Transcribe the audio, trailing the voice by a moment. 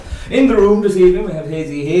In the room this evening we have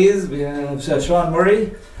Hazy Hayes, we have Sean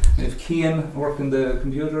Murray, we have Cian working the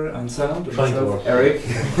computer and sound, and myself, Eric.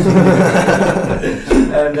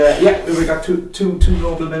 And we got two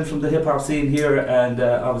noblemen from the hip hop scene here, and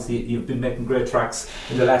obviously you've been making great tracks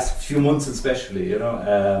in the last few months, especially. You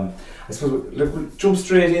know, I suppose we'll jump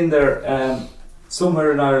straight in there.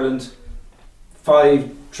 Somewhere in Ireland, 5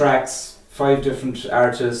 tracks, 5 different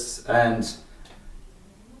artists, and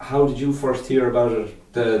how did you first hear about it?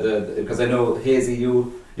 Because I know Hazy,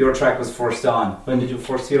 your track was first on. When did you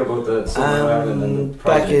first hear about the Somewhere in Ireland and the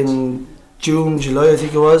project? Back in June, July, I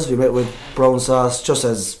think it was. We met with Brown Sauce just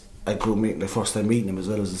as a group meeting. The first time meeting him as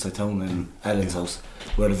well was inside town in Ellen's house,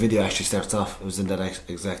 where the video actually starts off. It was in that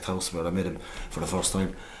exact house where I met him for the first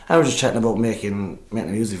time. I was just chatting about making a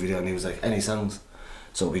music video, and he was like, any songs?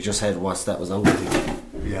 So we just had that was out,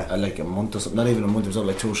 like a month or something, not even a month, it was out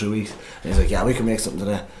like 2 or 3 weeks. And he's like, yeah, we can make something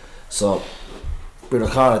today. So we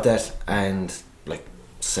recorded that, and like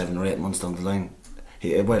 7 or 8 months down the line,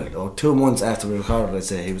 2 months after we recorded, I'd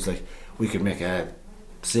say, he was like, we could make a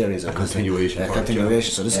series, a continuation.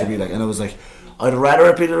 So this could be like, and I was like, I'd rather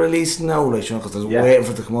it be released now, like, you know, because I was waiting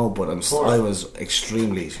for it to come out. But I was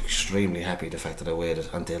extremely happy the fact that I waited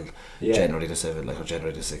until January the 7th, like, or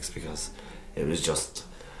January the 6th, because it was just,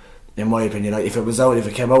 in my opinion, like, if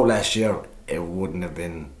it came out last year, it wouldn't have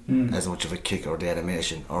been as much of a kick, or the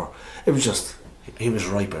animation, or it was just, he was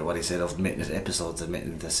right by what he said of making it episodes and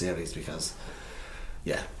making it a series, because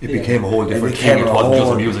it became a whole different thing. It wasn't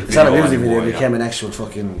just a music video. It's not a music video, it became an actual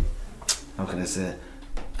fucking, how can I say,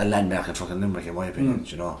 a landmark in fucking Limerick, in my opinion,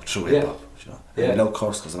 you know, through hip hop. You know, I love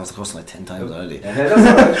curse because I must have cursed like 10 times already. That's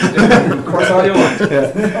alright. Curse all you want.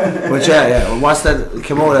 But once that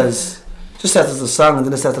came out as just started as a song, and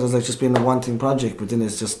then it started as like just being a one thing project, but then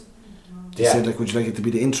it's just they said like, would you like it to be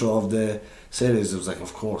the intro of the series? It was like,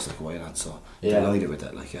 of course, like, why not? So delighted with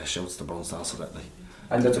that. Like, shouts to Brown Sauce for that. Like,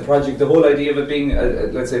 and that the project, the whole idea of it being,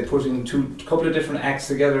 let's say, putting a couple of different acts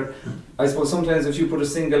together. I suppose sometimes if you put a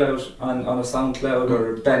single out on a SoundCloud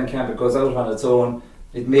or Bandcamp, it goes out on its own.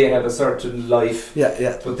 It may have a certain life.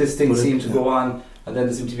 But this thing seemed to go on, and then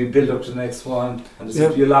there seemed to be build up to the next one, and there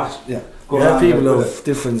seemed to be a lot. Going on. People of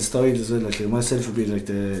different styles as well. Like myself would be like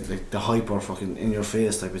the hyper fucking in your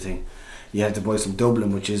face type of thing. You have to buy some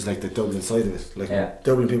Dublin, which is like the Dublin side of it. Like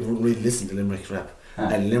Dublin people wouldn't really listen to Limerick rap,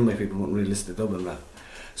 and Limerick people wouldn't really listen to Dublin rap.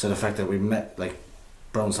 So the fact that we met, like,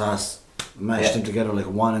 Brown Sauce, mashed them together like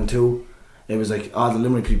 1 and 2, it was like all the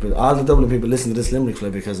Limerick people, all the Dublin people listen to this Limerick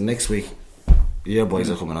club, because next week your boys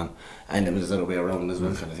are coming on, and it was the other way around as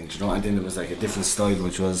well, kind of thing, you know. And then it was like a different style,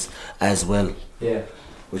 which was as well,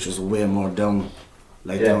 which was way more down,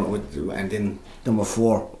 like down with, and then number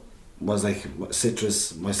 4 was like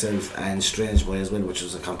Citrus, myself, and Strange Boy as well, which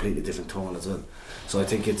was a completely different tone as well. So I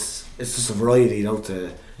think it's just a variety, you know, to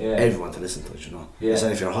everyone to listen to it, you know. So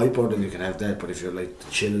if you're hyper, then you can have that, but if you're like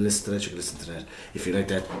chill, listen to that, you can listen to that. If you like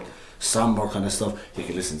that somber kind of stuff, you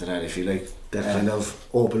can listen to that. If you like that kind of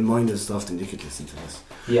open-minded stuff, then you can listen to this.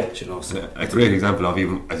 You know, so a great example of,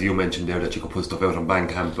 even as you mentioned there, that you could put stuff out on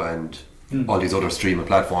Bandcamp and all these other streaming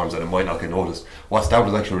platforms and it might not get noticed. That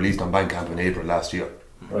was actually released on Bandcamp in April last year.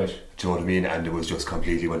 Right. Do you know what I mean? And it was just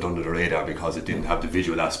completely went under the radar because it didn't have the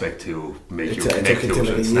visual aspect to make you connect to it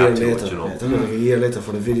and snap to it, you know. It took like a year later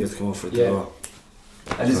for the video to come up for it to go.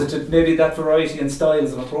 And is it maybe that variety in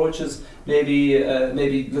styles and approaches? Maybe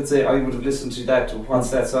let's say I would have listened to that, once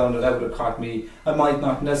that sounded, that would have caught me. I might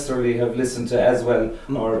not necessarily have listened to As Well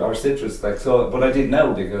or Citrus, like, so, but I did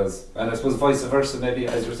now, because, and I suppose vice versa, maybe,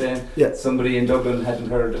 as you're saying, somebody in Dublin hadn't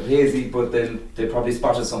heard of Hazy, but then they probably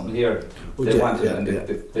spotted something here they wanted, and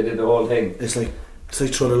they did the whole thing. It's like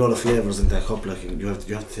throwing a lot of flavours into a cup, like, you have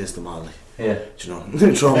to taste them all, like. Do you know,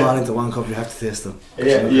 throw them all into one cup, you have to taste them.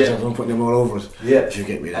 Don't put them all over it. If you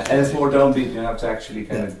get me that. And it's more downbeat, you have to actually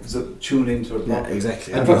kind of tune into it more. Yeah,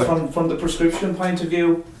 exactly. And from the prescription point of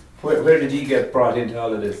view, where did you get brought into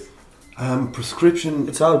all of this? Prescription.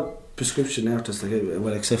 It's all prescription artists, like,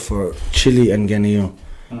 well, except for Chili and Ganeo.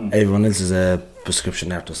 Everyone else is a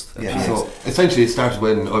prescription artist. So essentially it started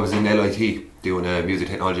when I was in LIT doing music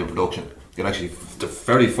technology and production. And actually, the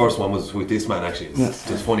very first one was with this man. Actually,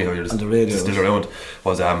 it's funny how you're just still around.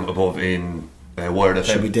 Was above in Wired FM.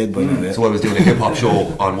 Should be dead by now. So I was doing a hip hop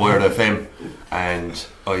show on Wired FM, and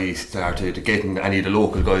I started getting any of the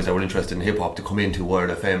local guys that were interested in hip hop to come into Wired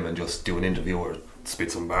FM and just do an interview or spit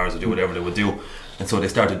some bars or do whatever they would do. And so they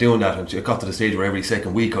started doing that, and it got to the stage where every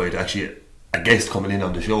second week I'd actually a guest coming in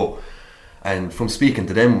on the show, and from speaking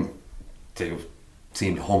to them, they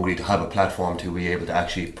seemed hungry to have a platform to be able to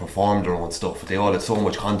actually perform their own stuff. They all had so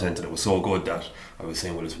much content and it was so good that I was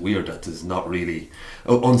saying, well, it's weird that there's not really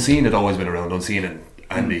Unseen had always been around. Unseen and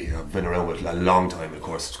Andy have been around with a long time. Of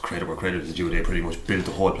course, credit where credit is due. They pretty much built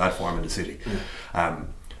the whole platform in the city.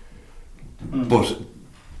 But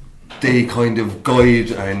they kind of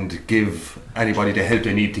guide and give anybody the help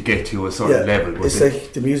they need to get to a certain level. But it's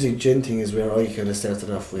like the Music Gen thing is where I kind of started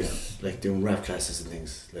off with like doing rap classes and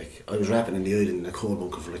things. Like I was rapping in the island in a coal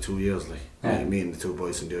bunker for like 2 years. Like me and the two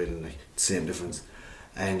boys in the island, like same difference.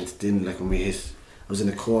 And then like when we hit, I was in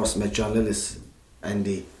a course, met John Lillis,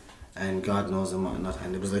 Andy, and God knows and whatnot.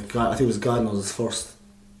 And it was like I think it was God knows his first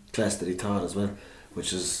class that he taught as well,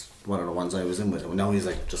 which is one of the ones I was in with. And now he's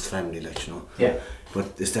like just family, like, you know. Yeah.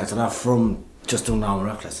 But it started off from just doing normal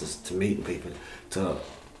rap classes to meeting people.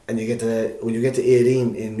 And you get to when you get to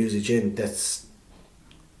 18 in Music Gen,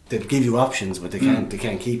 they give you options, but they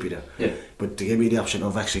can't keep you there. Yeah. But they give me the option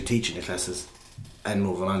of actually teaching the classes and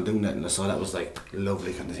moving on doing that, and so that was like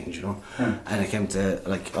lovely kind of thing, you know. And I came to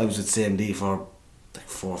like I was at CMD for like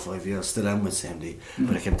 4 or 5 years, still am with CMD,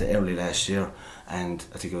 but I came to early last year, and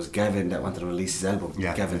I think it was Gavin that wanted to release his album.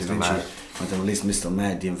 Yeah, Gavin Da Vinci wanted to release Mr.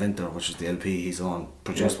 Mad, The Inventor, which is the LP he's on,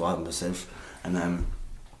 produced by him himself, and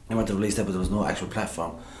I wanted to release that, but there was no actual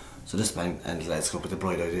platform. So this band and Let's Go with the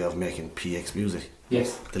bright idea of making PX Music,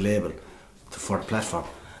 the label, for the platform.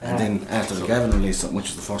 And then after Gavin released something, which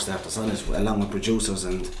was the first after Sonic, along with producers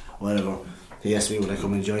and whatever, he asked me would I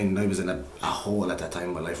come and join, and I was in a hole at that time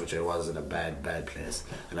in my life, which I was in a bad place.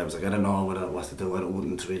 And I was like, I don't know what to do, I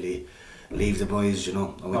wouldn't really leave the boys, you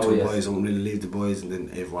know. I went to the boys, I wouldn't really leave the boys, and then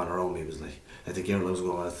everyone around me was like, like the girl I was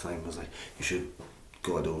going with at the time was like, you should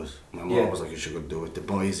go do it. My mom was like, you should go do it. The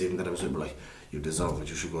boys even that I was with were like, you deserve it,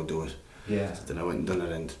 you should go do it. Yeah. So then I went and done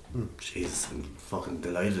it, and Jesus, I'm fucking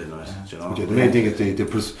delighted in it. You know? the main thing is the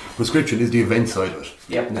prescription is the event side of it.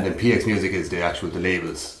 Yeah. And then PX Music is the Yes.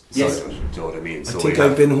 labels side of it. Do you know what I mean? I think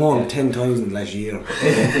I've been home 10 times in the last year.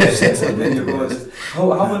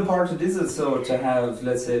 How important is it so to have,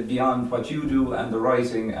 let's say, beyond what you do and the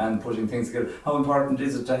writing and putting things together, how important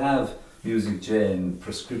is it to have Music Gen,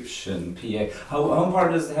 Prescription, PX? How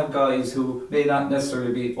important is it to have guys who may not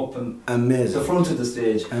necessarily be up in the front of the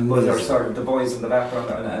stage, but are sort of the boys in the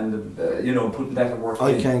background and you know, putting that at work?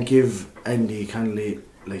 I can't give Andy Connolly,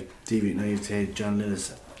 like David Naivete, John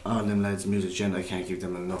Lillis, all them lads, Music Gen, I can't give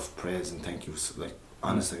them enough praise and thank yous. Like,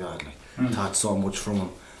 honest to God, like, taught so much from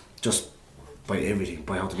them, just by everything,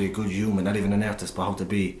 by how to be a good human, not even an artist, but how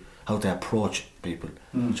to approach people,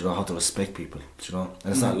 you know, how to respect people, you know.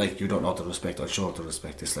 And it's not like you don't know how to respect or show how to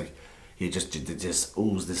respect. It's like they just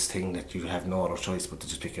ooze this thing that you have no other choice but to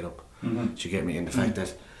just pick it up. Do you get me? And the fact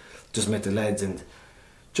that just met the lads, and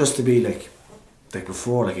just to be like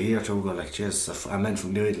before, like a year or two ago, like, Jesus, I meant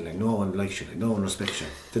from the island, like, no one likes you, like, no one respects you.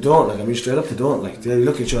 They don't, like, I mean, straight up, they don't, like, they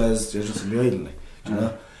look at you as you're just in the island, like, you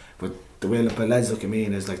know. But the way the lads look at me,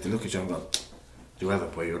 and is like, they look at you and go, you have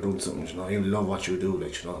it, boy, you're doing something, you know, you love what you do,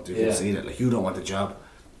 like, you know, you can see that, like, you don't want the job,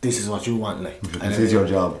 this is what you want, like, this is your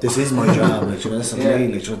job, this is my job, like, you know, that's what I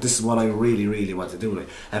mean, like, you know, this is what I really, really want to do, like,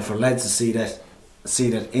 and for lads to see that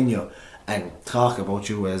in you, and talk about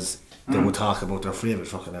you as they would talk about their favourite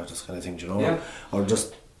fucking artist kind of thing, you know, or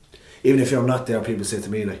just, even if you're not there, people say to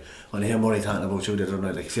me, like, when I hear Murray talking about you the other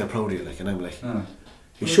night, like, if you're proud of you, like, and I'm like,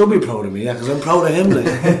 he should be proud of me, because I'm proud of him,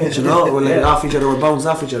 like, you know, we're like off each other, we're bouncing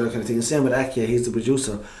off each other kind of thing. The same with Akia, he's the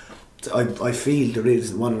producer. I feel the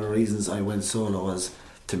reason, one of the reasons I went solo was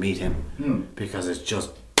to meet him, because it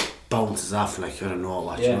just bounces off like, I don't know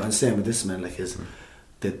what, you know. And same with this man, like, his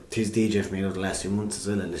DJ for me over the last few months as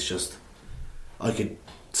well, and it's just, I could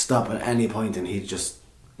stop at any point and he'd just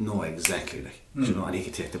know exactly, like, you know, and he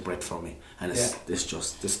could take the breath from me, and it's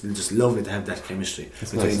just lovely to have that chemistry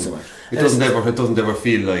between someone. It doesn't ever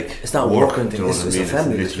feel like it's not working thing, it's a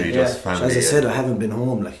family. It's literally just family. As I said, I haven't been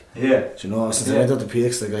home, like, you know, since I went out to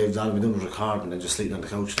PX, like, I've all been doing recording and just sleeping on the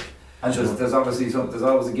couch, like. And there's obviously there's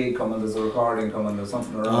always a gig coming, there's a recording coming, there's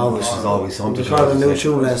something around. There's always something. We recorded a new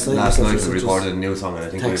tune last night. Last night we recorded a new song, and I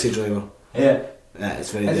think Taxi Driver. Yeah,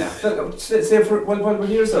 it's very say for while we're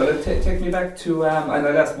here, so take me back to and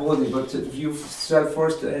I'll ask Bodie, but you yourself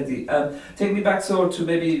first, Eddie. Take me back to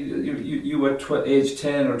maybe you at age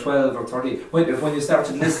 10 or 12 or 30 when you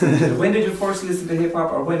started listening to it. When did you first listen to hip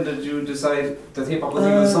hop, or when did you decide that hip hop was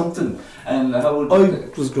even something? And how? I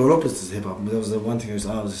was growing up with hip hop, but there was the one thing I was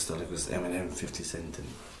always just like was Eminem, 50 Cent, and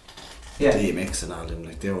DMX and all them.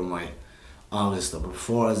 Like, they were my always stuff. But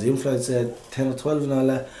before, as the influence said, 10 or 12 and all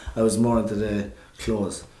that, I was more into the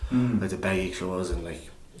clothes, like the baggy clothes, and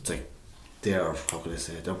like, it's like they're, how could I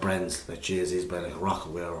say, they're brands, like Jay-Z's brand, like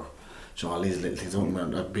Rockaware, or, you know, all these little things,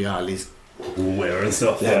 that'd be all these wear and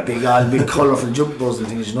stuff, big colourful jumpers and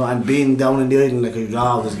things, you know. And being down in the island, like, I'd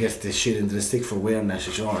always get this shit into the stick for wearing that,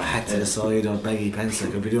 you know, or a hat to the side, or baggy pants,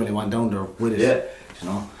 like, I'd be the only one down there with it, you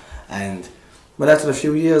know. But after a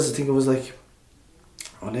few years, I think it was like,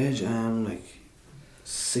 what age? Like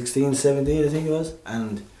 16, 17, I think it was.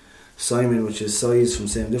 And Simon, which is Size from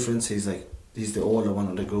Same Difference, he's the older one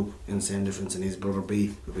of the group in Same Difference, and his brother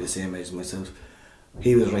B would be the same age as myself.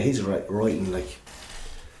 He's writing like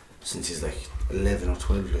since he's like 11 or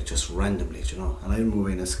 12, like just randomly, you know. And I remember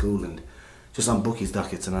being in school and just on bookies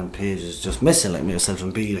dockets and on pages, just messing like myself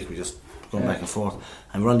and B, like we just going back and forth.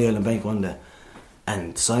 And we're on the Island Bank one day,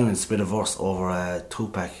 and Simon spit a verse over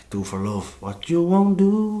Tupac, "Do for Love, what you won't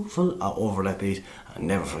do for," over that beat. I'll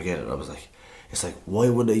never forget it. I was like, it's like, why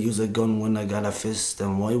would I use a gun when I got a fist?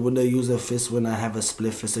 And why would I use a fist when I have a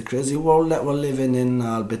spliff? It's a crazy world that we're living in,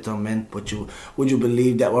 all bitter men. But would you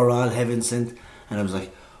believe that we're all heaven sent? And I was like,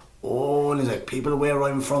 oh, and he's like, people where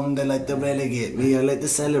I'm from, they like to relegate me, I like to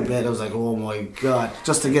celebrate. I was like, oh my God,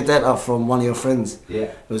 just to get that up from one of your friends. Yeah.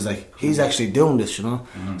 It was like, he's actually doing this, you know.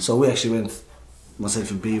 Mm-hmm. So we actually went, myself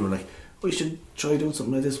and B were like, we should try doing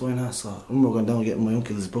something like this, why not? So I remember going down and getting my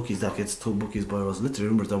uncle's bookies that gets 2 bookies by us. Literally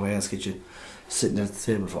remember down my aunt's kitchen, sitting at the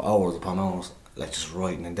table for hours upon hours, like just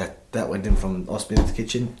writing, and that went in from us being in the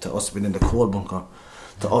kitchen to us being in the coal bunker,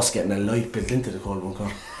 to us getting a light built into the coal bunker,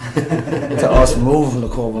 to us moving the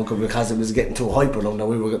coal bunker because it was getting too hyper down there.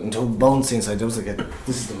 We were getting too bouncy inside. I was like,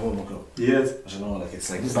 this is the coal bunker. Yes. I don't know, like it's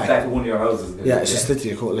like this is back to one of your houses. Yeah, it's just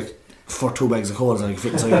literally a coal, like 2 bags of coals that I can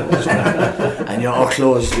fit inside it, you know? And you're all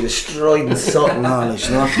clothes, you're destroyed and something on, like,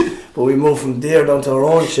 you know. But we moved from there down to our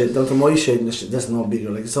own shed, down to my shed, and that's not bigger.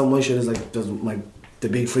 Like, so my shed is like the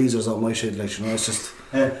big freezers out my shed, like, you know.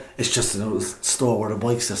 It's just a little store where the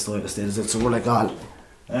bikes are stored. So we're like all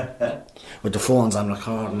with the phones on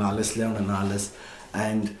recording and all this, learning and all this.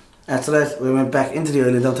 And after that, we went back into the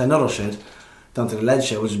island down to another shed, down to the lead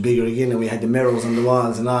shed, which was bigger again, and we had the mirrors on the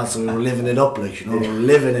walls and all, so we were living it up, like, you know, we were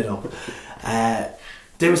living it up.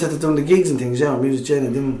 Then we started doing the gigs and things, yeah, Music Gen,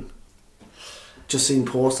 and then just seeing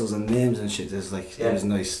posters and names and shit. It was like, it was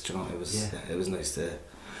nice, you know, it was nice to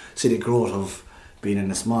see the growth of being in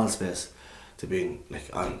a small space to being like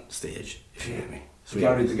on stage, if you get me.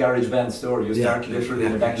 The garage band story, you start literally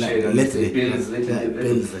in the back shed and literally builds. Like,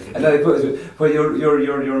 and when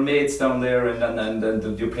your mates down there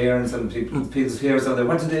and your parents and people's peers down there,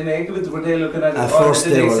 what did they make of it? Were they looking at it? At first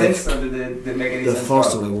did they it were make sense, like, or did they make any the sense?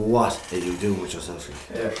 first they were like, what are you doing with yourself?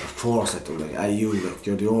 Like, yeah. Of course I do, like,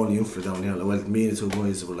 you're the only infant down here. Like, well, me and the 2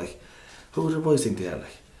 boys were like, who do the boys think they are,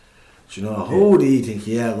 like? Do you know, who do you think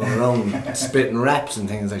you are going around spitting raps and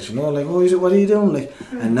things, like, you know, like, what are you doing, like?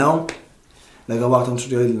 And now, like, I walked down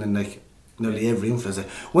through the island and like nearly every influencer like,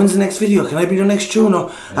 when's the next video? Can I be your next tune?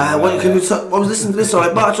 Or I was listening to this, or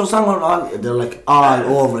I bought your song, or they're like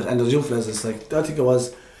all over it. And there's influencers, like, I think it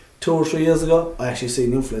was 2 or 3 years ago, I actually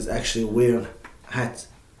seen influencers actually wearing hats,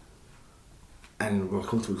 and we're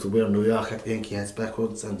comfortable to wear New York Yankee hats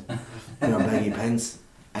backwards and baggy pants,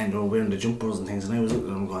 and we're wearing the jumpers and things. And I was looking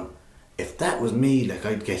at them going, if that was me, like,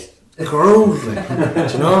 I'd get grooved, like, do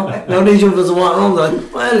you know? Now these jumpers are walking around, they're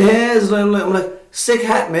like, well, here's, I'm like, sick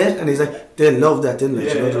hat, mate. And he's like, they love that, didn't they?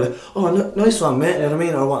 Yeah, you know? They're like, oh, nice one, mate. You know what I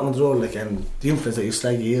mean? Or walking on the road, like, and the influence that you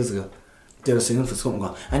slag years ago, the other same influence come and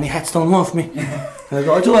go, any hats don't want for me. And I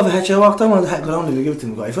go, I do have a hat. I walk down with the hat, go down and give it to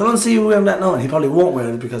him. Go, if I don't see you wearing that now, and he probably won't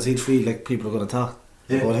wear it because he'd feel like people are going to talk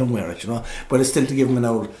about him wearing it, you know. But it's still to give him an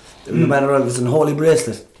old, no matter if it's an holy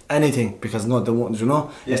bracelet, anything, because no, they won't, you know.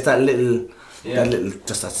 It's that little. That little,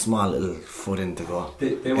 just that small little foot in to go.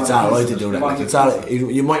 It's alright to do that. Like, it's all,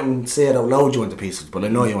 you mightn't say it out loud you want the pieces, but I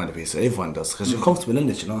know you want the pieces. Everyone does, because you're comfortable in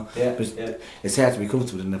it, you know. It's hard to be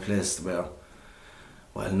comfortable in a place where,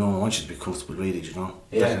 well, no one wants you to be comfortable, really, you know.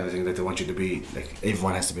 That kind of thing that they want you to be, like,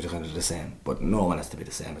 everyone has to be kind of the same, but no one has to be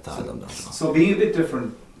the same at all. So being a bit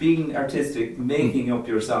different, being artistic, making up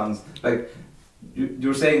your songs, like,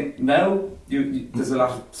 you're saying now there's a lot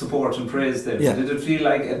of support and praise there. Yeah. Did it feel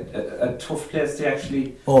like a tough place to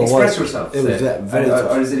actually express yourself? It was very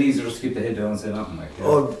tough. Or is it easier just to keep the head down and say nothing like that?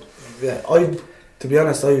 Oh, yeah. To be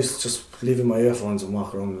honest, I used to just leave in my earphones and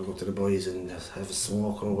walk around and go up to the boys and just have a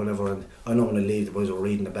smoke or whatever. And I know when I leave, the boys are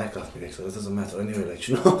reading the back off me, like, so it doesn't matter anyway, like,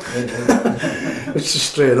 you know. It's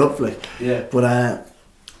just straight up, like. Yeah. But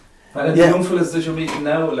and the young fellas that you're meeting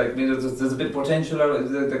now, like, I mean, there's a bit of potential.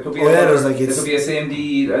 There could be there could be a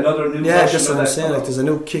CMD, another new. Yeah, that's what I'm saying. Like, there's a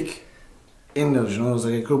new kick in there, you know. There's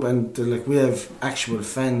like a group, and like we have actual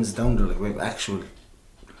fans down there. Like, we have actual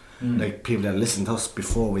like people that listen to us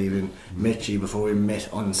before we even met you, before we met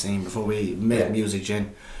Unseen, before we met Music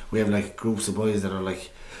Gen. we have like groups of boys that are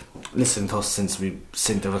like listening to us since we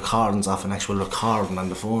sent the recordings off an actual recording on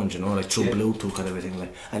the phones, you know, like through Bluetooth and everything,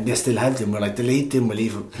 like, and they still have them. We're like, delete them, we'll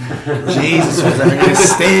leave them. Jesus, we're like, they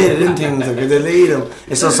stayed in things, like, we delete them.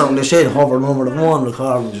 It's not something they should hover and over the one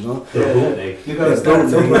recordings, you know. You got to start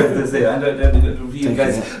somewhere, and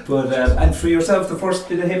and for yourself, the first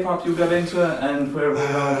bit of hip hop you got into, and where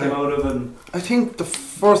it all came out of, and I think the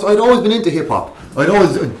first, I'd always been into hip hop. I'd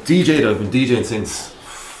always DJ'd. I've been DJing since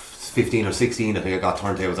 15 or 16. I think I got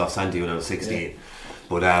turntables off Sandy when I was 16.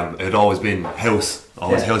 But it had always been house,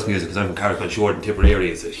 house music, because I'm from Carrickfell in Tipperary.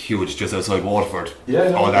 It's a huge, just outside Waterford.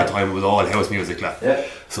 All that time it was all house music.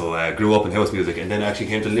 So I grew up in house music, and then I actually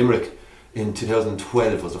came to Limerick in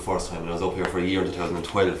 2012 was the first time, and I was up here for a year in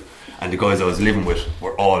 2012. And the guys I was living with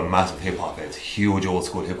were all massive hip hop heads, huge old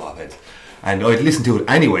school hip hop heads. And I'd listen to it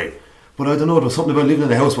anyway. But I don't know, there was something about living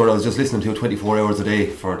in a house where I was just listening to it 24 hours a day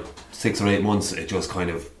for 6 or 8 months. It just kind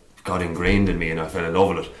of got ingrained in me, and I fell in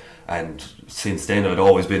love with it. And since then I'd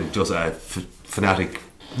always been just a fanatic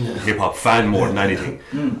hip hop fan more than anything.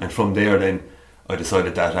 And from there then I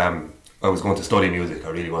decided that I was going to study music. I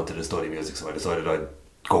really wanted to study music, so I decided I'd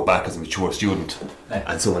go back as a mature student.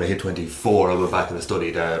 And so when I hit 24 I went back and I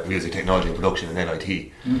studied music technology and production in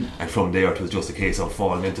NIT. And from there it was just a case of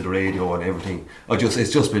falling into the radio and everything.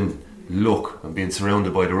 It's just been luck and being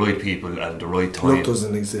surrounded by the right people and the right time. Luck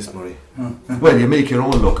doesn't exist, Murray. Well, you make your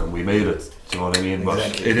own luck, and we made it. Do you know what I mean?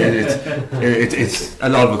 Exactly. But it's a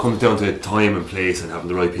lot of it comes down to time and place and having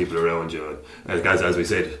the right people around you. And as we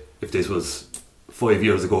said, if this was 5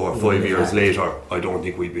 years ago or 5 years later, I don't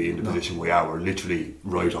think we'd be in the position we are. We're literally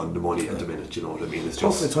right on the money at the minute. You know what I mean? It's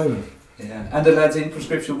just the timing. Yeah, and the lads in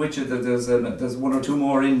Prescription with you, there's one or two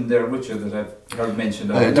more in there with you that I've heard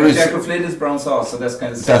mentioned. Jack O'Flynn is Brown Sauce, so that's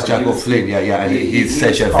kind of... That's Jack O'Flynn, yeah, and he's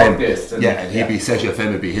Sesh FM. Yeah, and he'd be Sesh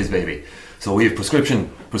FM, would be his baby. So we have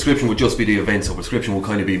Prescription would just be the event, so Prescription would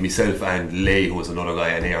kind of be myself and Lay, who was another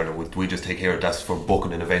guy in Air, and we just take care of that for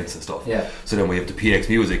booking and events and stuff. So then we have the PX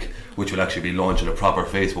Music, which will actually be launching a proper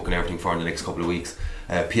Facebook and everything for in the next couple of weeks.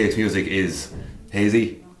 PX Music is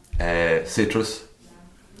Hazy, Citrus,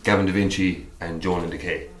 Gavin Da Vinci and Joan and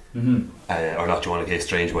Decay. Or not Joan and Decay,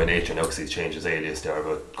 Strange by Nature now, because he's changed his alias there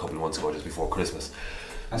about a couple of months ago, just before Christmas.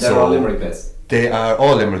 And they're all Limerick based? They are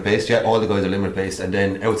all Limerick based, yeah, all the guys are Limerick based. And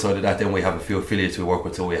then outside of that then we have a few affiliates we work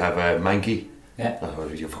with. So we have Mankey,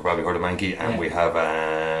 you've probably heard of Mankey, and we have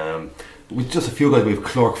just a few guys. We have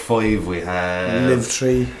Clerk 5, we have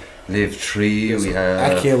Live 3, we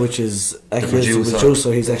have Akia, which is Akia's the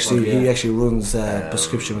producer. He actually runs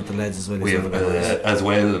Prescription with the lads as well. We have as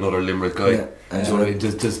well another Limerick guy. There's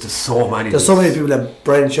so many. There's so many people that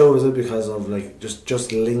branch out with it because of like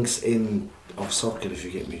just links in of circle, if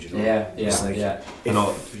you get me. You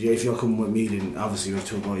know? If you're coming with me, then obviously you're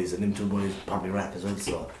two boys, and them two boys probably rap as well.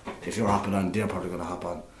 So if you're hopping on, they're probably going to hop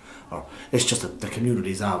on. Or it's just the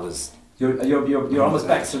community's always. You're almost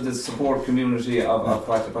back to the support community of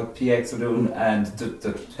what PX are doing and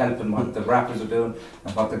the helping what the rappers are doing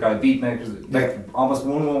and what the guy beatmakers. Like almost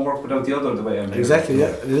one won't work without the other. The way I'm exactly, yeah,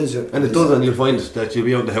 it is. And it does, and you'll find that you'll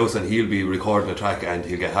be out in the house and he'll be recording a track and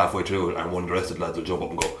he'll get halfway through it, and one of the rest of the lads will jump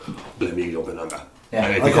up and go, "Let me jump in on that." Yeah,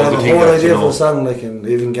 I can have a whole idea for a song, like, and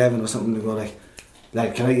even Gavin or something to go like,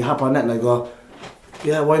 can I hop on that? And I go,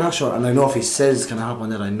 yeah, why not, sure. And I know if he says can I hop on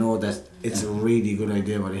that, I know that it's a really good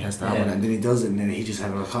idea what he has to have on it. And then he does it, and then he just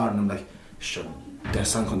have a record, and I'm like, sure, that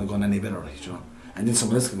song couldn't have gone any better, like, you know. And then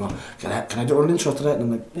someone else can go, can I do an intro to that? And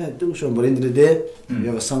I'm like, yeah, do sure. But at the end of the day, you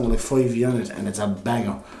have a song with like 5 units and it's a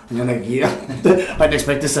banger. And you're like, yeah, I didn't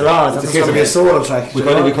expect this at all. That's going to be a solo track. We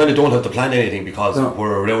kind of don't have to plan anything because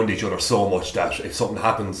we're around each other so much that if something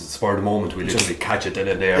happens spur of the moment, we literally catch it then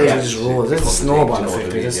and there. Yeah, it just rolls. It's a snowball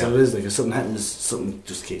effect. That's what it is. Like, if something happens, something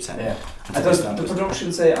just keeps happening. Yeah. And does the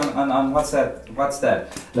production say on what's that?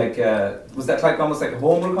 Like, was that like almost like a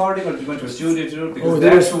home recording, or did you go into a studio to do it? Because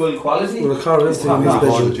the actual quality? We recorded everything in his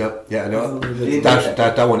bedroom. Yeah, no.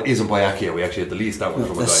 That one isn't by Akia. We actually had to lease that one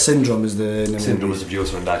from a guy. Syndrome is the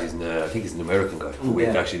producer, and that I think he's an American guy. We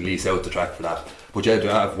actually lease out the track for that. But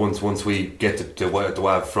yeah, once we get the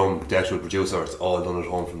WAV from the actual producer, it's all done at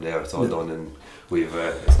home from there. It's all done, and we've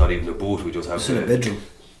it's not even a booth. We just have the bedroom.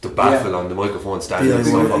 The baffle on the microphone stand.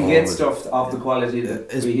 We get stuff of the quality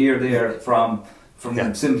that we hear there from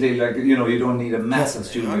simply, like, you know, you don't need a massive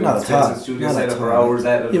studio. Not at all. Studio set up for hours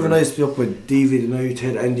at it. Even I used to be up with David and I,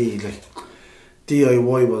 Ted, Andy, like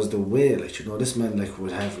DIY was the way, like, you know, this man like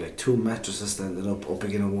would have like 2 mattresses standing up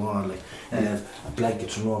against a wall, like, and have a blanket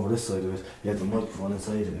thrown over this side of it, you have the microphone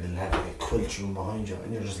inside it, and then have like a quilt room behind you,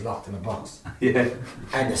 and you're just locked in a box. Yeah.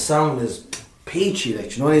 And the sound is peachy,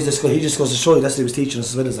 like, you know, he just goes to show you, that's what he was teaching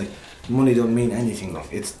us as well, is like, money don't mean anything,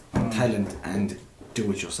 like, it's talent and do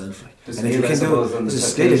it yourself, like. And if you can do it, it's a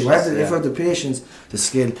skill, if you have the patience, the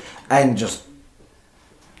skill, and just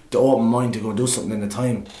the open mind to go do something in the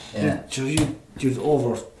time, you'd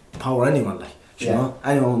overpower anyone, like, you know,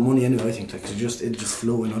 anyone with money anyway, I think, like, it just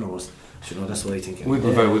flow in other words, you know, that's what I think. We've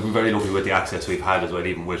been very lucky with the access we've had as well,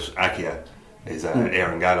 even with Akia, is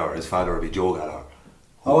Aaron Gallagher, his father would be Joe Gallagher.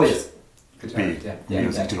 Oh yes. Music,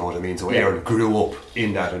 do you know what I mean? So Aaron grew up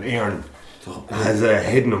in that, and Aaron has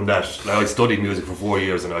hidden him that. Like, I studied music for 4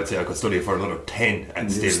 years, and I'd say I could study it for another 10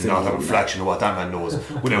 and still not have a fraction of what that man knows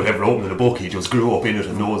without ever opening a book. He just grew up in it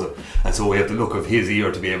and knows it, and so we have the look of his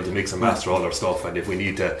ear to be able to mix and master all our stuff. And if we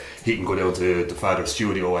need to, he can go down to the father's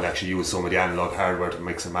studio and actually use some of the analog hardware to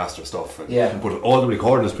mix and master stuff. And, but all the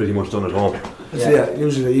recording is pretty much done at home.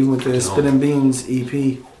 Usually even with the Spinning Beans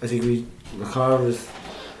EP, I think we recorded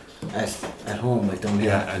at home, like down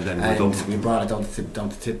here, and then we brought it down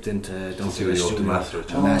to Tipton to the studio, master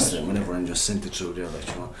it and whatever, and just sent it through there, like,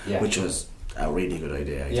 you know, which was a really good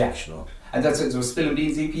idea, I think, you know. And that's it. So Spinning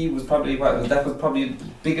Beans EP was probably the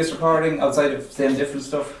biggest recording outside of saying different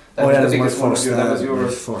stuff. That was your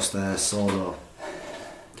first solo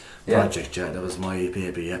project. Yeah, that was my EP,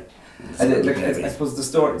 And I suppose the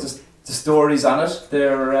stories on it,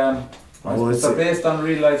 they're based on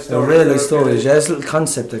real life stories. Real life stories, yeah. It's a little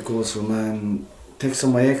concept that goes from take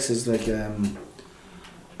some of my exes, like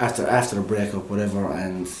after the breakup, whatever,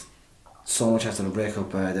 and so much after the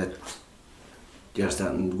breakup that you're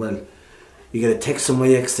starting. Well, you get a text from my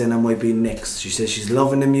ex saying I might be next. She says she's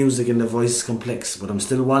loving the music and the voice is complex, but I'm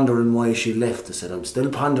still wondering why she left. I said I'm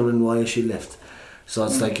still pondering why she left. So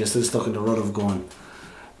it's like you're still stuck in the rut of going,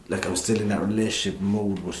 like, I'm still in that relationship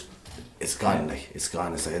mode, but it's gone, like, it's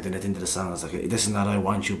gone. It's like at the end of the song, it's like, this is not I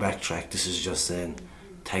want you backtrack, this is just saying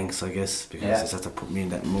thanks, I guess, because it's had to put me in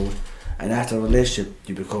that mood. And after a relationship,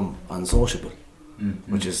 you become unsociable,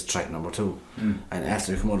 which is track number 2. And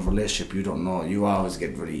after you come out of a relationship, you don't know, you always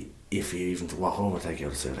get really iffy even to walk over to a girl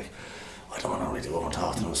and say, like, I don't want to really go and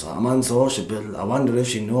talk to her, so I'm unsociable. I wonder if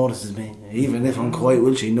she notices me. Even if I'm quiet,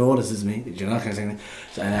 will she notices me? You know, kind of thing.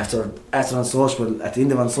 So, and after unsociable, at the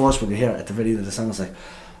end of unsociable, you hear at the very end of the song, it's like,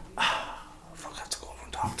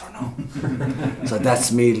 so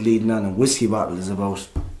that's me leading on. And Whiskey Bottle is about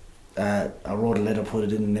I wrote a letter, put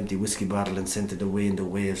it in an empty whiskey bottle and sent it away in the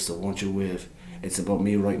waves, so won't you wave. It's about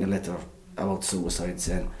me writing a letter about suicide,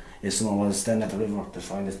 saying if someone was standing at the river to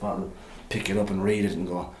find this bottle, pick it up and read it and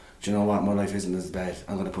go, do you know what, my life isn't as bad,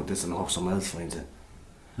 I'm going to put this in and hope someone else finds it.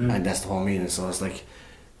 And that's the whole meaning. So it's like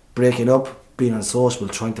breaking up, being unsociable,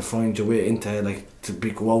 trying to find your way into, like, to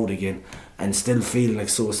go out again and still feeling like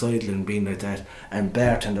suicidal and being like that. And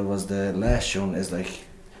Bartender was the last one, is like,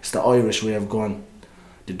 it's the Irish way of going,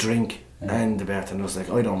 the drink, and the bartender was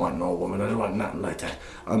like, I don't want no woman, I don't want nothing like that.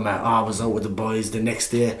 I was out with the boys the next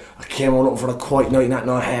day, I came out looking for a quiet night, not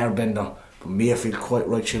no hairbender, but me I feel quite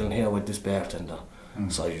right chilling here with this bartender.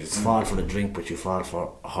 So you fall for the drink, but you fall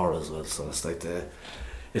for her as well. So it's like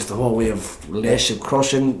it's the whole way of relationship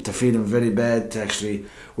crushing, to feeling very bad, to actually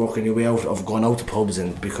working your way out of going out to pubs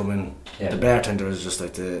and becoming the bartender is just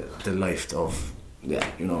like the life of, you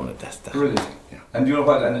know, that's brilliant. Yeah. And you know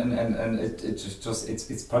what, and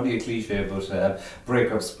it's probably a cliche, but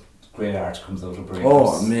breakups, great art comes out of breakups.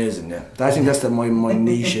 Oh, amazing, yeah. I think that's my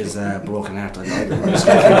niche is broken heart.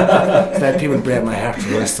 Let people break my heart for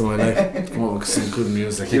the rest of my life. Come up with some good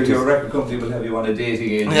music. Your record company will have you on a date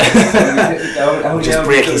again. Just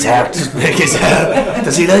break his heart.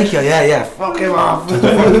 Does he like you? Yeah. Fuck him off.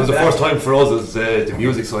 It was the first time for us as the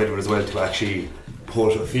music side of it as well to actually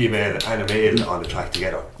put a female and a male on the track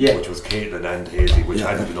together, which was Caitlin and Hazy, which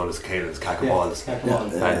hadn't been done as Caitlin's Cacaballs.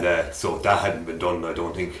 And so that hadn't been done, I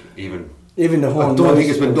don't think, even the whole I don't think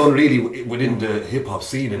it's been done really within the hip hop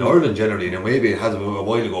scene in Ireland generally. Now maybe it has a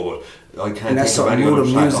while ago, but I can't think of any other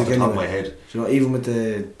track off the top of my head. You know, even with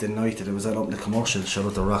the night that it was up in the commercial, shout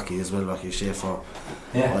out to Rocky as well, Rocky Schaefer,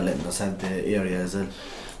 letting us have the area as well.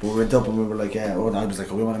 But we went up and we were like, I was like,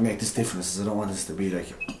 we want to make this difference. I don't want this to be like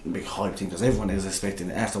a big hype thing, because everyone is expecting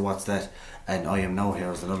it. After What's That and I Am Now Here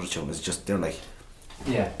as another tune, it's just, they're like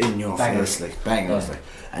in your face, like bangers, like,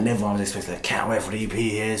 and everyone was expecting, like, can't wait for the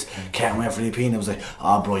EP can't wait for the EP, and I was like,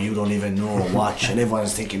 bro, you don't even know, watch. And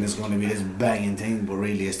everyone's thinking it's going to be this banging thing, but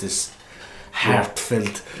really it's this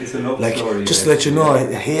heartfelt, it's a love like, story, just to let you know,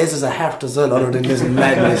 his is a heart as well, other than this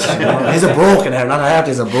madness, you know? He's a broken heart, not a heart,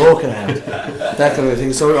 he's a broken heart, that kind of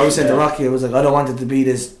thing. So I was saying to Rocky, I was like, I don't want it to be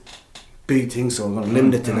this big thing, so I'm going to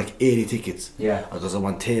limit it to like 80 tickets, because I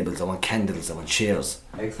want tables, I want candles, I want chairs.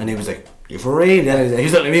 Excellent. And he was like, you for real? And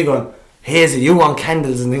he's looking at me going, Hazy, you want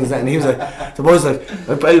candles and things like that. And he was like, the boys like,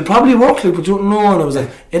 it'll probably work, like, but you don't know. And I was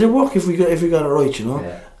like, it'll work if we got it right, you know.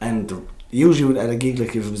 Yeah. And usually at a gig,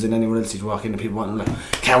 like if it was in anywhere else, you'd walk in and people wanting like,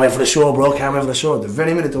 can't wait for the show, bro, can't wait for the show. The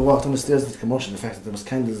very minute they walked on the stairs at the commotion, the fact that there was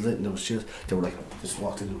candles lit and there was chairs, they were like, just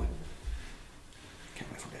walked in and went,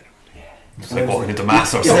 can't wait for that. It's like walking into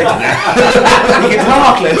mass or something. You can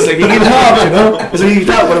talk, like, it's like, you can talk, you know. It's like you can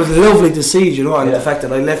talk, but it was lovely to see, you know, and the fact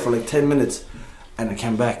that I left for like 10 minutes and I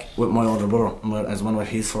came back with my older brother, as one of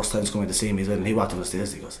his first times coming to see me, and he walked on the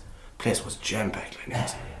stairs, he goes, place was jam-packed, like, and he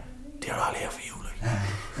goes, they're all here for you,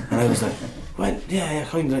 like. And I was like, well, yeah,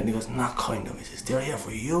 kind of, and he goes, not kind of, he says, they're here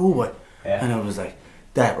for you, but. And I was like,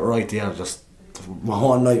 that right there, just, my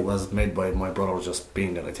whole night was made by my brother just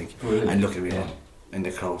being there, I think, and looking at me in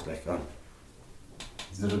the crowd, like,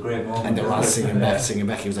 is it a great moment? and they were all singing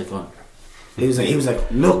back, he was like, he was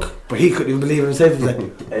like, look, but he couldn't even believe it himself. He was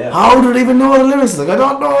like, how did they even know the lyrics? He's like, I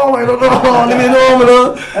don't know, let me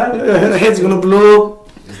know, the head's gonna blow.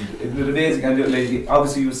 It was amazing, and like,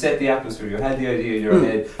 obviously you set the atmosphere, you had the idea in your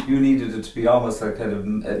head, you needed it to be almost like kind of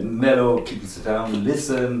mellow, people sit down,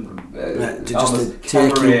 listen, almost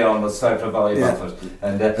cabaret almost type of vibe of it.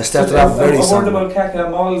 And I started off very a word about Kaka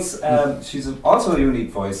Malls, she's also a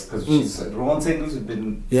unique voice, because she's her own singles, we've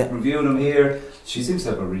been reviewing them here. She seems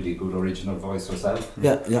to have a really good original voice herself.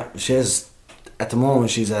 Yeah, she has, at the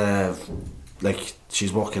moment she's like,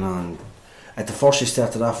 she's working on, at the first she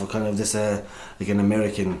started off with kind of this like an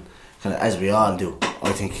American kind of, as we all do,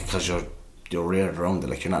 I think, because you're reared around it,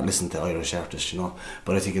 like you're not listening to Irish artists, you know.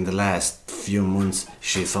 But I think in the last few months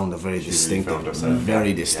she found a very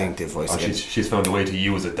distinctive voice. Oh, she's found a way to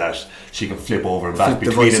use it that she can flip over and back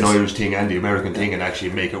between an Irish thing and the American thing and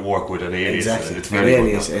actually make it work with an alias. Exactly, it's very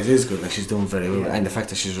good. It is good. Like she's doing very well, and the fact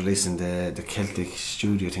that she's releasing the Celtic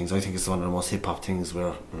studio things, I think it's one of the most hip hop things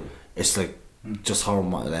where it's like just her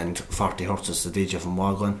and 40 Hertz is the DJ from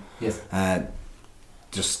Wagon. Yes.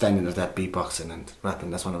 Just standing at that beatboxing and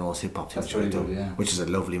rapping, that's one of those hip hop things really do, which is a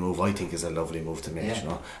lovely move. I think is a lovely move to make, you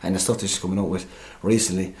know. And the stuff that she's coming out with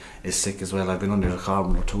recently is sick as well. I've been under the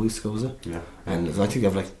carbon 2 weeks ago, was it? Yeah. And I think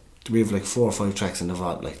we have like 4 or 5 tracks in the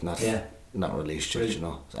vault, like not released yet, you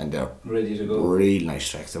know, and they're ready to go. Real nice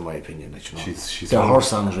tracks, in my opinion. Like, you know, they're her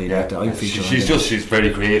songs, really. She's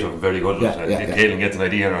very creative, very good. Caitlin gets an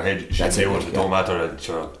idea in her head. She'll do it. It don't matter. And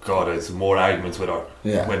sure, God, it's more arguments with her.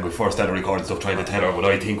 Yeah. When we first started recording stuff, trying to tell her what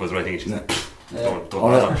I think was right thing. She's like, don't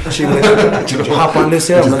matter. She would hop on this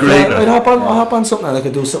here. I'd hop on something, and I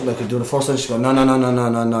could do something. I could do the first time. She go, no,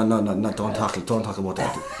 don't talk about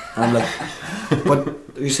that. And I'm like, but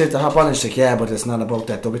you said to hop on, and she's like, yeah, but it's not about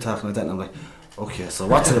that. Don't be talking like that. And I'm like, okay, so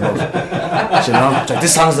what's it about? You know, like,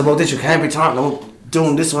 this song's about this. You can't be talking about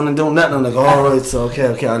doing this one and doing that. And I'm like, alright, so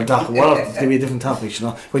okay, I'll talk. Well, it's gonna be a different topic, you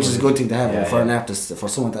know, which is a good thing to have for an artist. For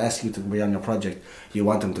someone to ask you to be on your project, you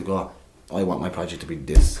want them to go, I want my project to be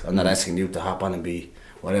this. I'm not asking you to hop on and be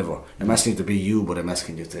whatever. I'm asking you to be you, but I'm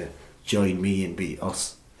asking you to join me and be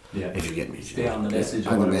us. Yeah. If you get me. Stay on the message.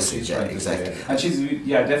 On the message, exactly. And she's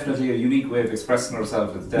definitely a unique way of expressing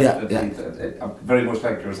herself. It's definitely very much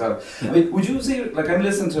like yourself. Yeah. I mean, would you say, like, I'm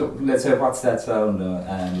listening to, let's say, What's That Sound,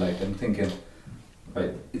 and like I'm thinking,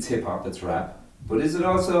 right, it's hip hop, it's rap, but is it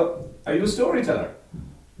also, are you a storyteller?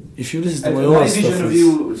 If you listen to my vision of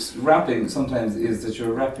you rapping sometimes is that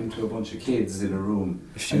you're rapping to a bunch of kids in a room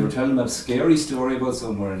and you're telling them a scary story about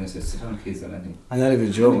somewhere, and they say, sit down, kids, and anything. I'm not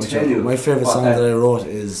even joking. My favourite song that I wrote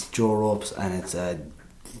is Joe Ropes, and it's a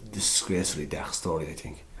disgracefully dark story, I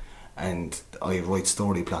think. And I write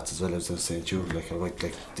story plots as well, as I was saying to you. Like, I write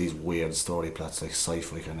like these weird story plots, like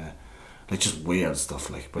sci-fi kind of, like just weird stuff.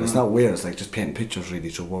 Like, but it's not weird. It's like just painting pictures really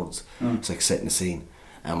through words. It's like setting a scene,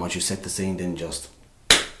 and once you set the scene, then just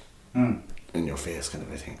in your face kind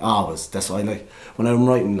of a thing. Always. That's what I like. When I'm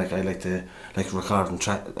writing, like, I like to recording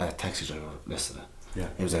Taxi Driver yesterday. Yeah.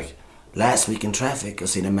 It was like, last week in traffic I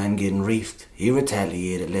seen a man getting reefed. He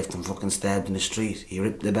retaliated, left them fucking stabbed in the street. He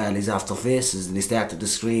ripped the bellies off their faces and he started to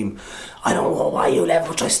scream, I don't know why you'll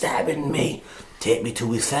ever try stabbing me. Take me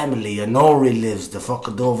to his family. I know he lives. The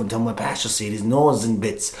fucker dove into my pasture seat. His nose in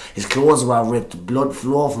bits. His clothes were ripped. Blood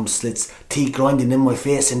flow from slits. Teeth grinding in my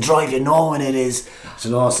face. And drive, you know when it is. So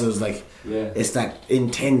it was like, it's that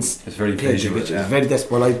intense. It's very visual. It's very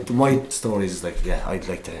desperate. My stories is like, I'd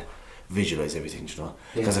like to visualise everything, you know.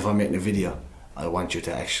 Because if I'm making a video, I want you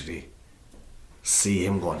to actually see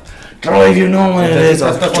him going, drive, you know when it is.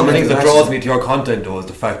 That's one of the things that draws me to your content, though, is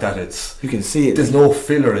the fact that you can see it. There's no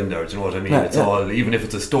filler in there, do you know what I mean? It's all, even if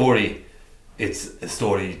it's a story, it's a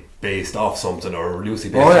story based off something or loosely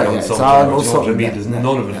based on something. Or, do you know what I mean? There's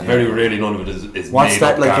none of it, very rarely none of it is what's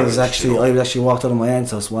that like? Is actually, I actually walked out of my aunt's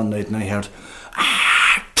house one night and I heard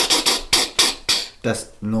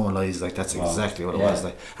That's no lies, like that's exactly what it Yeah. was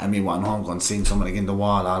like. I mean, wanting home, going seeing someone like in the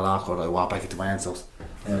wall, all awkward. I walk back into my aunt's house.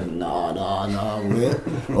 No,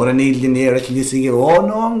 wait. Or a needle in the air, can you see it? Oh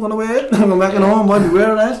no, I'm gonna wait. I'm going back at home. Why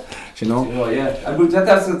wear that? You know? Oh yeah, and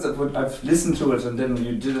that's I've listened to it, and then when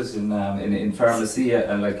you did it in pharmacy,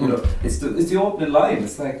 and like you know, it's the opening line.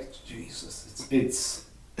 It's like Jesus, it's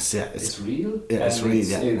real. Yeah, it's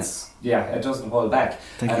real. It doesn't hold back.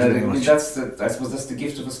 Thank you very much. I suppose that's the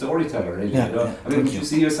gift of a storyteller, really. Yeah, you know? yeah, I mean, would you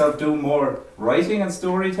see yourself doing more writing and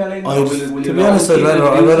storytelling? To be honest, I'd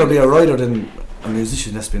rather be a writer than a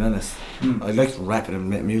musician. Let's be honest. I like rapping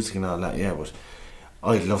and music and all that. Yeah, but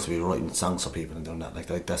I'd love to be writing songs for people and doing that like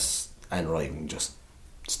that's and writing just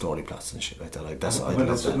story plots and shit like that. Like that's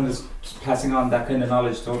when it's passing on that kind of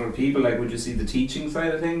knowledge to other people. Like, would you see the teaching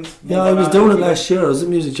side of things? Yeah, I was doing it last year. I was at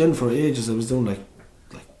Music Gen for ages. I was doing like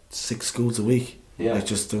 6 schools a week. Yeah. Like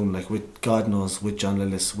just doing like with God knows, with John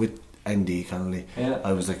Lillis, with Andy Connolly. Yeah.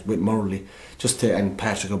 I was like with Morley, and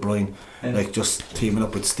Patrick O'Brien, like just teaming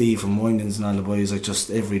up with Steve from Winans and all the boys. Like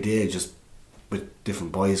just every day, just with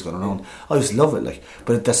different boys going around. I just love it. Like,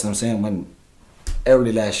 but that's what I'm saying. When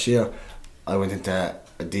early last year, I went into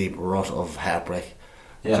a deep rut of heartbreak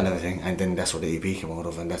and everything, and then that's where the EP came out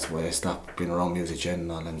of, and that's why I stopped being around Music Gen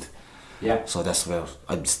and all. And so that's where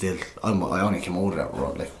I only came out of that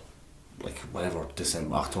rut like whatever,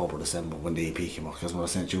 October, December, when the EP came out. Because when I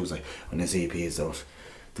was saying to you, was like, when this EP is out,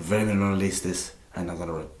 the very minute I release this, and I'm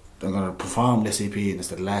gonna perform this EP, and it's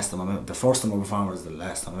the last time the first time I perform it is the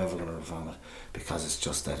last time I'm ever gonna perform it, because it's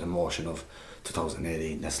just that emotion of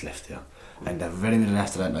 2018 that's left here. And the very minute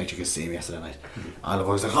after that night, you could see me yesterday night, all the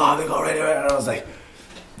boys like, oh, we go right away, and I was like,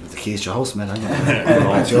 the keys to your house, man. I need to go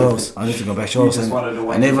back to your house. I need to go back to your house.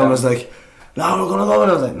 And everyone was like, no, we're gonna go.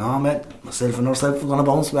 And I was like, no, mate, myself and ourselves, we're gonna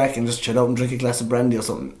bounce back and just chill out and drink a glass of brandy or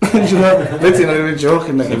something. You know, literally not even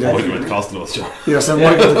joking. Like, Michael Costello was sure. Yeah, so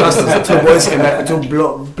Michael Costello, 2 boys came back with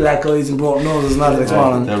 2 black eyes and broken noses and all that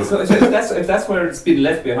morning. So if that's where it's been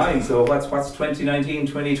left behind, so what's 2019,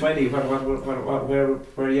 2020? Where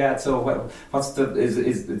are you at? So what's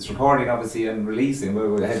it's recording obviously and releasing?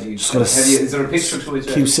 Is there a picture to it?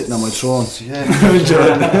 Keep sitting on my throne. Yeah.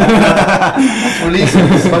 Releasing.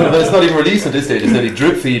 It's not even released at this stage. It's nearly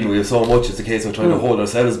drip feeding we have so much. It's a case of trying to hold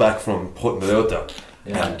ourselves back from putting it out there.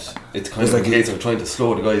 Yeah. And it's kind of like a case of trying to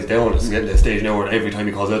slow the guys down. It's getting to a stage now where every time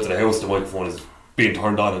he calls out to the house, the microphone is being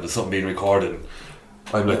turned on and there's something being recorded.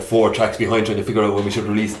 I'm like 4 tracks behind trying to figure out when we should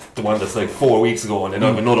release the one that's like 4 weeks ago, and then I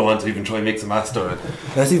have another one to even try and mix and master. I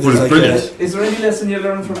think it's brilliant. Is there any lesson you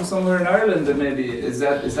learned from somewhere in Ireland that maybe is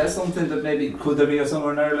that something that maybe could there be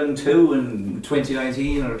somewhere in Ireland too in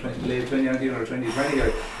 2019 or late 2019 or 2020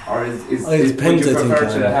 or would you prefer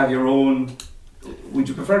to have your own? Would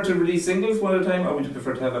you prefer to release singles one at a time, or would you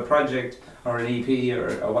prefer to have a project or an EP or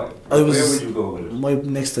what? Where would you go with it? My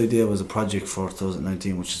next idea was a project for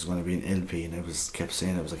 2019, which is going to be an LP, and I kept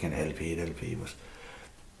saying it was like an LP, but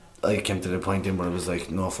I came to the point in where I was like,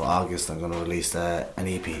 no, for August I'm going to release an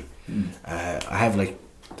EP. I have like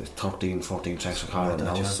the 13-14 tracks recorded in the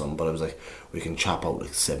house or something, but I was like, we can chop out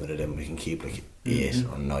like 7 of them, we can keep like 8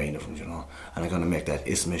 or 9 of them, you know, and I'm going to make that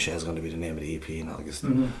Ismisha is going to be the name of the EP in August.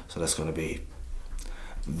 So that's going to be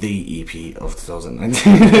the EP of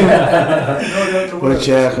 2019. Which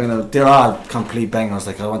kind of, they're all complete bangers.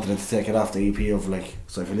 Like I wanted to take it off the EP of like,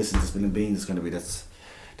 so if you listen to Spinning Beans, it's going to be that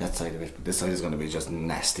side of it, but this side is going to be just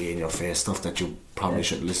nasty in your face stuff that you probably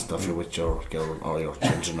shouldn't listen to if you're with your girl or your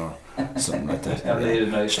children or something like that.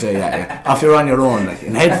 Straight, if you're on your own, like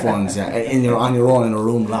in headphones, on your own in a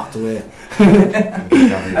room locked away.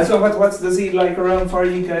 And so what's the scene like around for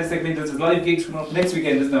you guys? Like, I mean, there's live gigs coming up next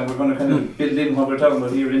weekend, isn't there? We're going to kind of build in what we're talking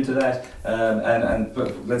about here into that,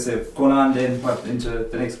 but let's say going on then into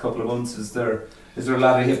the next couple of months, is there a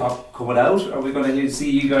lot of hip hop coming out? Are we going to see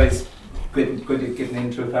you guys getting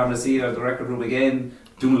into a pharmacy or the record room again,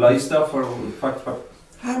 doing live stuff, or what?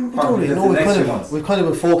 We've kind of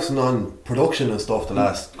been focusing on production and stuff the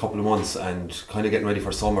last couple of months and kind of getting ready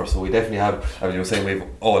for summer, so we definitely have, as you were saying, we've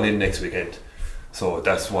all in next weekend, so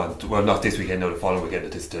that's one, well not this weekend, now the following weekend,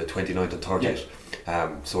 it is the 29th and 30th,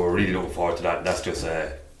 so we're really looking forward to that, and that's just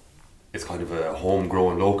it's kind of a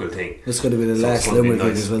homegrown local thing. It's going to be the last Limerick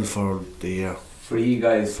gig as well for the year. For you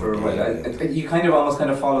guys, you kind of almost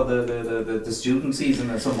follow the student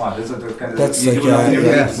season somewhat, is it? Kind of, that's like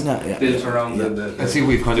built around the I see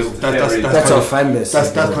we've kind of that's our fan base.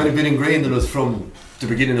 That's kind of been ingrained in us from the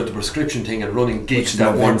beginning of the prescription thing and running gigs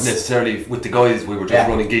that weren't necessarily with the guys. We were just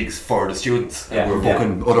running gigs for the students. And we were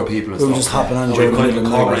booking other people and stuff. We were just hopping on. So we've kind of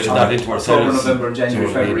incorporated that into ourselves. October, November,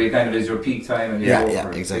 January, February kind of is your peak time. And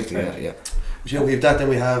exactly. Yeah, we have that. Then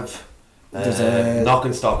we have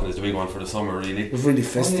Knocking Stocking is the big one for the summer, really. We've really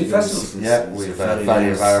festivals. Yeah, we've Valley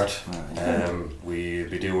of Art. We'll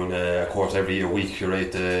be doing a course every year. We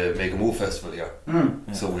curate the Make a Move festival here,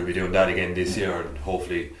 so we'll be doing that again this year, and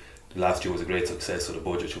hopefully last year was a great success, so the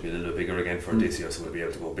budget should be a little bit bigger again for this year, so we'll be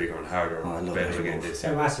able to go bigger and harder and better again this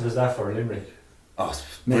year. How massive is that for Limerick? Oh,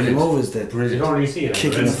 Make a Move is You don't really see it.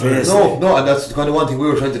 kick in the face. No, and that's the kind of one thing we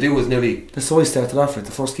were trying to do was nearly That's how I started off with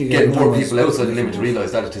the first gig. get more people outside the Limerick to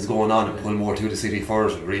realise that it is going on and pull more to the city for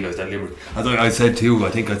it and realise that Limerick, as I said too,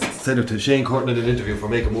 I think I said it to Shane Curtin in an interview for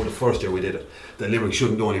Make a Move the first year we did it, that Limerick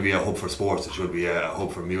shouldn't only be a hub for sports, it should be a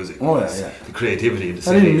hub for music. Oh yeah. The creativity in the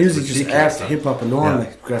city. I think music, just ridiculous, art, hip hop alone,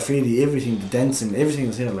 like graffiti, everything, the dancing, everything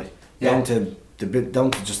is here, like down to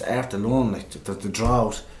just art alone, like the draw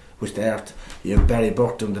out with the art. You have Barry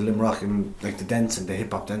Burke doing the Limrock and like the dancing, the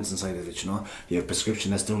hip hop dancing side of it, you know. You have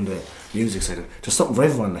Prescription that's doing the music side of it. Just something for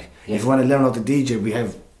everyone, like. If you want to learn how to DJ, we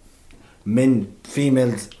have men,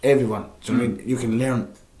 females, everyone. So I mean, you can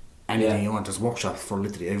learn anything you want. There's workshops for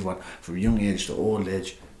literally everyone, from young age to old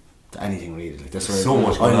age. To anything really, like that's so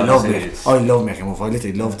much. I love Making a Move. I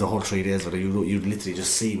literally love the whole 3 days where you literally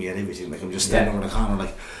just see me at everything. Like I'm just standing over the corner,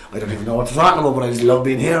 like I don't even know what to talk about, but I just love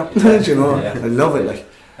being here. You know, I love it. Like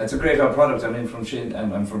it's a great product. I mean, from Shane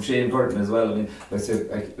and from Shane Curtin as well. I mean,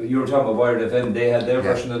 like you were talking about Wired FM. They had their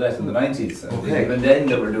version of that in the 90s. Even then,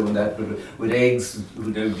 they were doing that with Eggs,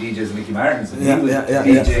 who do DJs, Mickey Martins, and he was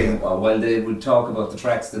DJing while they would talk about the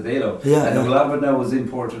tracks that they love. And a lot of it now was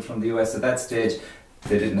imported from the US at that stage.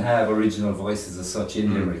 They didn't have original voices as such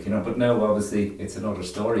in Limerick, you know. But now, obviously, it's another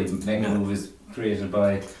story. Make a Move is created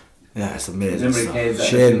by it's amazing.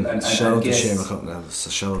 Shane, shout out to Shane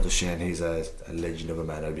McCutcheon. Shout out to Shane. He's a legend of a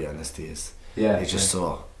man. I'll be honest, he is. He's just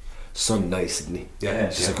so nice, isn't he?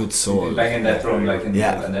 Just a good soul. Banging that drum, like, and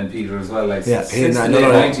then Peter as well, like. Since the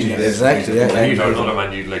late 90s, exactly. Peter, another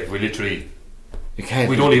man. You like we literally.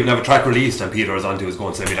 We don't even have a track released, and Peter is on to us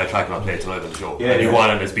going, send me that track and I'll play it tonight on the show. And you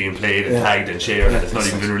want it, it's being played and tagged and shared, and it's not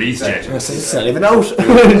even been released yet. It's not even out.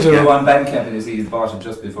 You on Bandcamp and you see he's bought it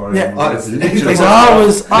just before. It's literally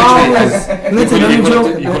always.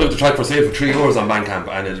 You put up the track for sale for €3 on Bandcamp,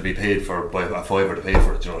 and it'll be paid for by a fiver to pay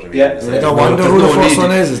for it. Do you know what I mean? I don't wonder who the first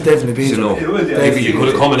one is. It's definitely Peter. You could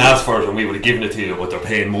have come and asked for it, and we would have given it to you, but they're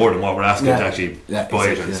paying more than what we're asking to actually buy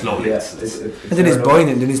it, and it's lovely. And then he's buying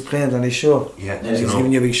it, and then he's playing it on his show. He's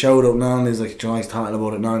giving you a big shout out now, and he's like, he's talking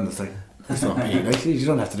about it now, and it's like, that's not me. Like, you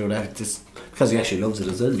don't have to do that, just because he actually loves it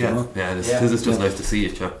as well. You know? It's just nice to see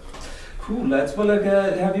it. Cool, lads. Well, like,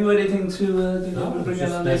 have you anything to bring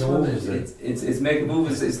in on this one? It's Make a Move.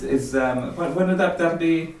 When would that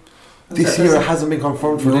be? This year it hasn't been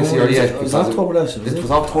confirmed for this year yet. It was October last year. It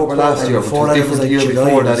was October last year, but it was different the year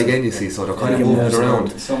before that again, you see, so they're kind of moving it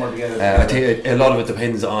around. I think a lot of it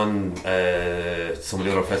depends on some of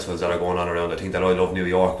the other festivals that are going on around. I think that I Love New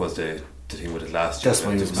York was the thing with it last year. That's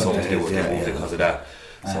why it was something to do with it because of that.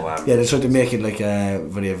 So they tried to make it like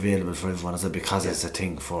very available for everyone, is it? Because it's a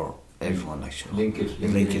thing for everyone. Like, link it.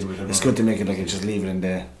 It's good to make it like just leave it in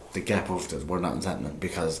the gap of where nothing's happening,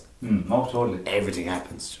 because totally everything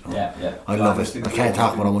happens, you know? I love it. I can't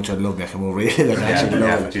talk about how much I love Make a Move, really. Like, I actually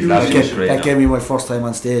love it. That gave me my first time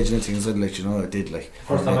on stage and things like, you know, I did like.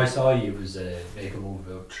 First time I saw you was Make a Move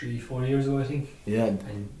about 3-4 years ago, I think.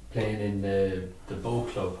 And playing in the Boat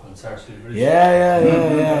Club on Sarsfield Bridge.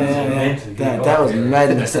 That was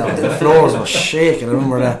madness. The floors were shaking. I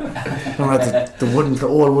remember that. The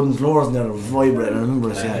old wooden floors in there were vibrating. I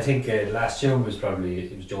remember it. I think last tune was probably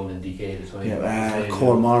Joan and DK.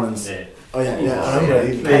 Cold Mornings. I remember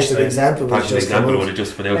he placed an example. Practical example would have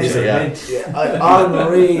just been out there. I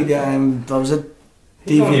was at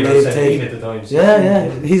DV.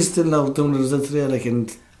 He's still now doing the results today, like,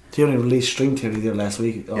 and he only released String Theory there last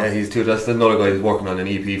week. He's too. That's another guy who's working on an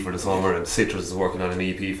EP for the summer, and Citrus is working on an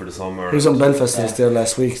EP for the summer. He was on Belfast there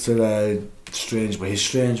last week. So Strange, but he's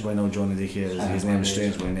Strange by now. Johnny DK. His name is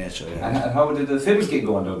Strange by nature. And how did the Fibbles gig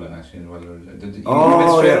go in Dublin actually? Did you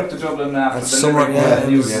went straight up to Dublin after the summer?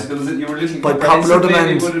 You were literally by popular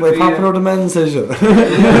demand. By popular demand, says you.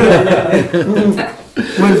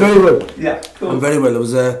 Went very well. Yeah, cool. Went very well. It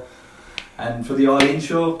was and for the all-in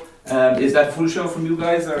show. Is that full show from you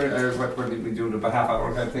guys, or what did we do, the half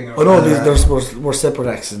hour kind of thing? Oh no, we're separate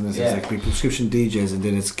acts, and it's like Prescription DJs, and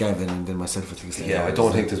then it's Gavin, and then myself. I think. I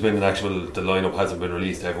don't think there's been the lineup hasn't been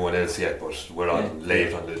released to everyone else yet, but we're on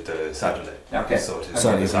late on the Saturday. Okay. So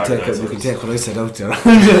sorry, you can take what I said out there.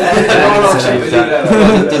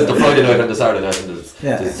 There's the Friday night and the Saturday night, and there's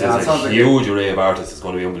There's a huge array of artists. It's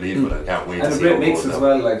going to be unbelievable. I can't wait to see it. And a great mix as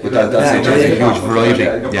well. Like, that's a huge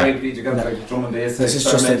variety. You got like drum and bass, this is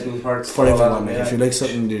just for everyone. If you like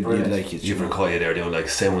something, you'd like it. You've Kaya there doing like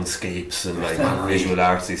soundscapes and like visual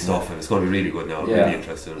artsy stuff, and it's going to be really good now. I'm really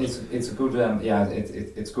interested in it. It's a good,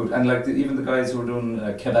 it's good. And like even the guys who are doing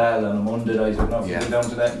Cabal on a Monday night, I don't know if you go down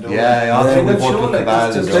to that and do it.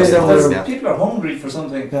 People are hungry for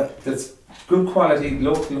something that's good quality,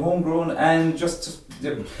 local, homegrown, and just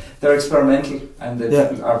they're experimental, and they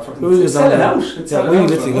are fucking selling out. We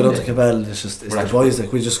literally go down to Cabal. It's the boys,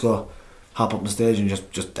 like, we just go hop up on stage and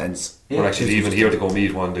just dance. We're actually even here to go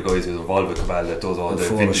meet one of the guys who's involved with Cabal that does all the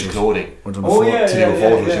vintage clothing. To do a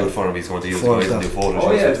photo shoot for him. He's going to use the guys and do photo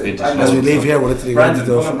shoots with vintage. As we leave here, we're literally going to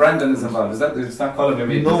do. Brandon is involved. Is that? It's not calling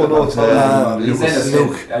me. No, it's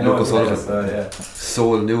Luke. Lucas.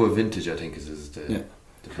 Soul New Vintage, I think, is the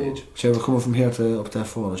page. So we're coming from here to up that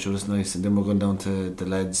photo shoot. It's nice, and then we're going down to the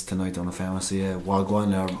lads tonight on the Pharmacy.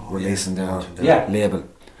 Wagwan are releasing their label.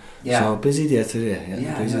 So busy day today.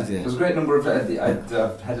 Day. There's a great number of. I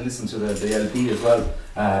had to listen to the LP as well.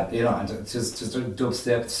 And it's just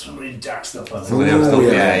dubstep, some really dark stuff on it.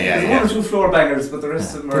 There's one or two floor bangers, but the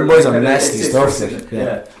rest of them are. The boys are nasty stuff.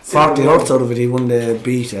 40 Hertz out of it. He won the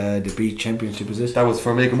beat championship. Is it? That was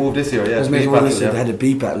for Make a Move this year. Yeah, Make a Move this year. They had a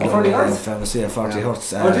beat battle. 40 Hertz. 40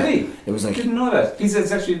 Hertz. Oh, did he? It was like. I didn't know that. He's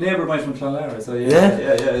actually a neighbour of mine from Clonlara. So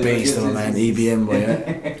Based on man, EBM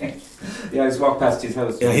boy. Yeah, I just walked past his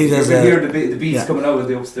house. Yeah, he does. You can hear the beats coming out of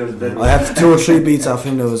the upstairs bedroom. I have 2 or 3 beats off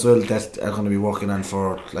him now as well that I'm going to be working on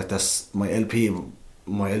for, like, that's my LP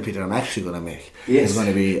that I'm actually going to make. It's going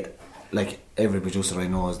to be like every producer I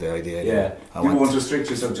know has the idea. You want to restrict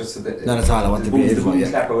yourself just to the. Not at all. I want to be everyone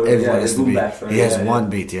has to be. He has one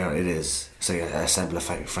beat here. It is. It's like a sample of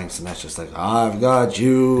Frank Sinatra. It's like, I've got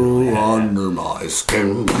you under my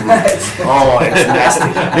skin. It's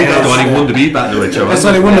nasty. That's the one he won the beat battle with. That's the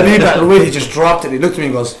one he won the beat battle with. He just dropped it. He looked at me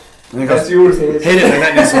and goes. That's yours. Hit it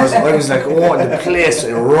like that. I was like, oh, and the place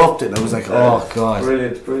erupted. I was like, oh god.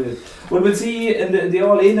 Brilliant. Well, we'll see in the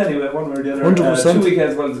All In anyway, one way or the other. 100%. 2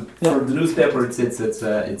 weekends. Well, for the newspaper, it's that's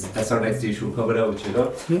our next issue coming out.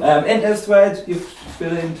 Anything else to add? You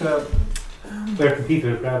fill into. Where can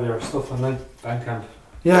people grab their stuff online? Bandcamp.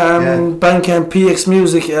 Bandcamp, PX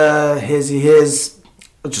Music, Hazy Haze,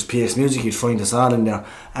 just PX Music. You'd find us all in there,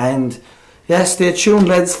 and. Stay tuned,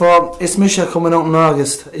 lads, for Ismisha coming out in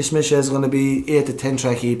August. Ismisha is going to be 8 to 10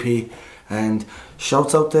 track EP, and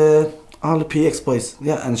shouts out to all the PX boys.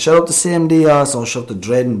 And shout out to CMD also, shout out to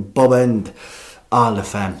Dread and Bob and all the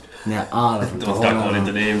fam. All of them. Don't start calling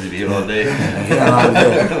the names, you'll be here all day.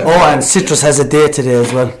 And Citrus has a day today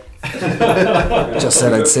as well. Just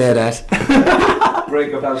said I'd say that.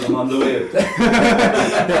 Breakup album on the way.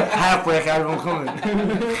 Heartbreak album coming.